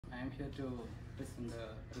am here to present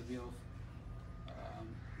the review of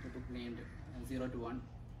the book named 0 to 1.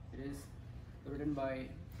 It is written by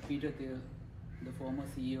Thiel, the former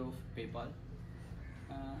CEO of PayPal.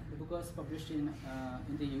 The book was published in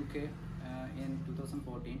the UK in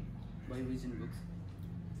 2014 by Vision Books.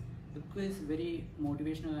 The book is very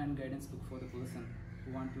motivational and guidance book for the person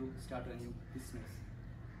who want to start a new business.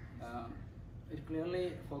 It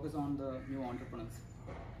clearly focuses on the new entrepreneurs.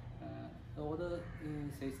 The author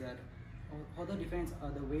says that author defines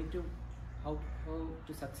the way to how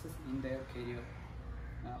to success in their career,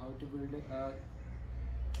 how to build a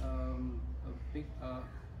big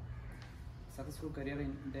successful career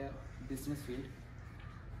in their business field.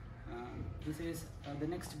 He says the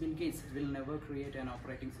next Bill Gates will never create an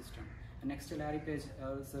operating system. The next Larry Page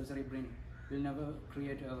surgery brain will never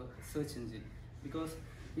create a search engine, because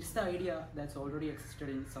it's the idea that's already existed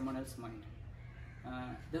in someone else's mind.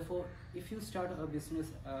 Therefore, if you start a business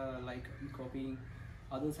like copying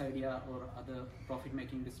others' idea or other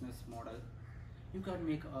profit-making business model, you can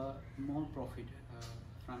make more profit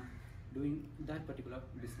from doing that particular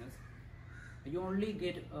business. You only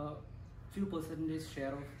get a few percentage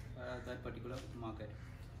share of that particular market.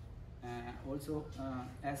 Also,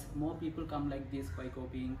 as more people come like this by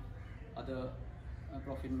copying other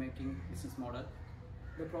profit-making business model,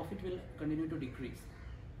 the profit will continue to decrease.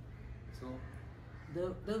 So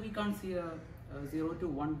there we can't see a 0 to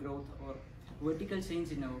 1 growth or vertical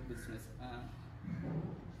change in our business.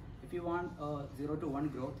 If you want a 0 to 1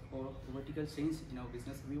 growth or vertical change in our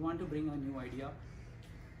business, we want to bring a new idea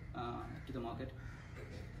to the market.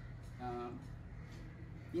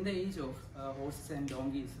 In the age of horses and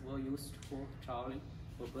donkeys were used for traveling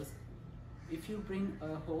purpose, if you bring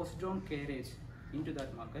a horse-drawn carriage into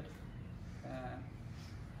that market,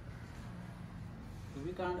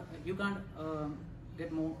 you can't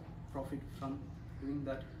get more profit from doing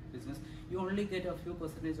that business. You only get a few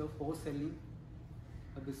percentage of horse selling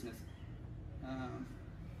a business.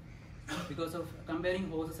 Because of comparing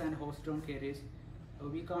horses and horse-drawn carriage,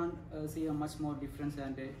 we can't see a much more difference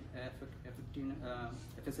and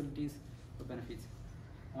facilities or benefits.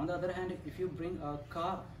 On the other hand, if you bring a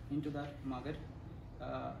car into that market,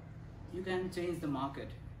 you can change the market.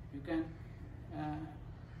 You can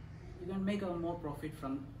make a more profit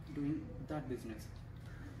from doing that business.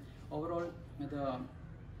 Overall, the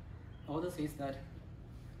author says that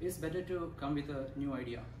it's better to come with a new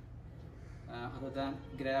idea other than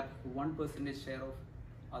grab 1% share of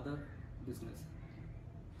other business.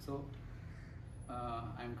 So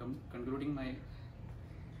I'm concluding my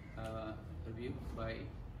review by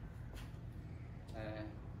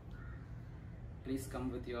please come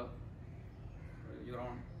with your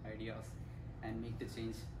own ideas and make the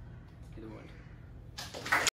change in the world.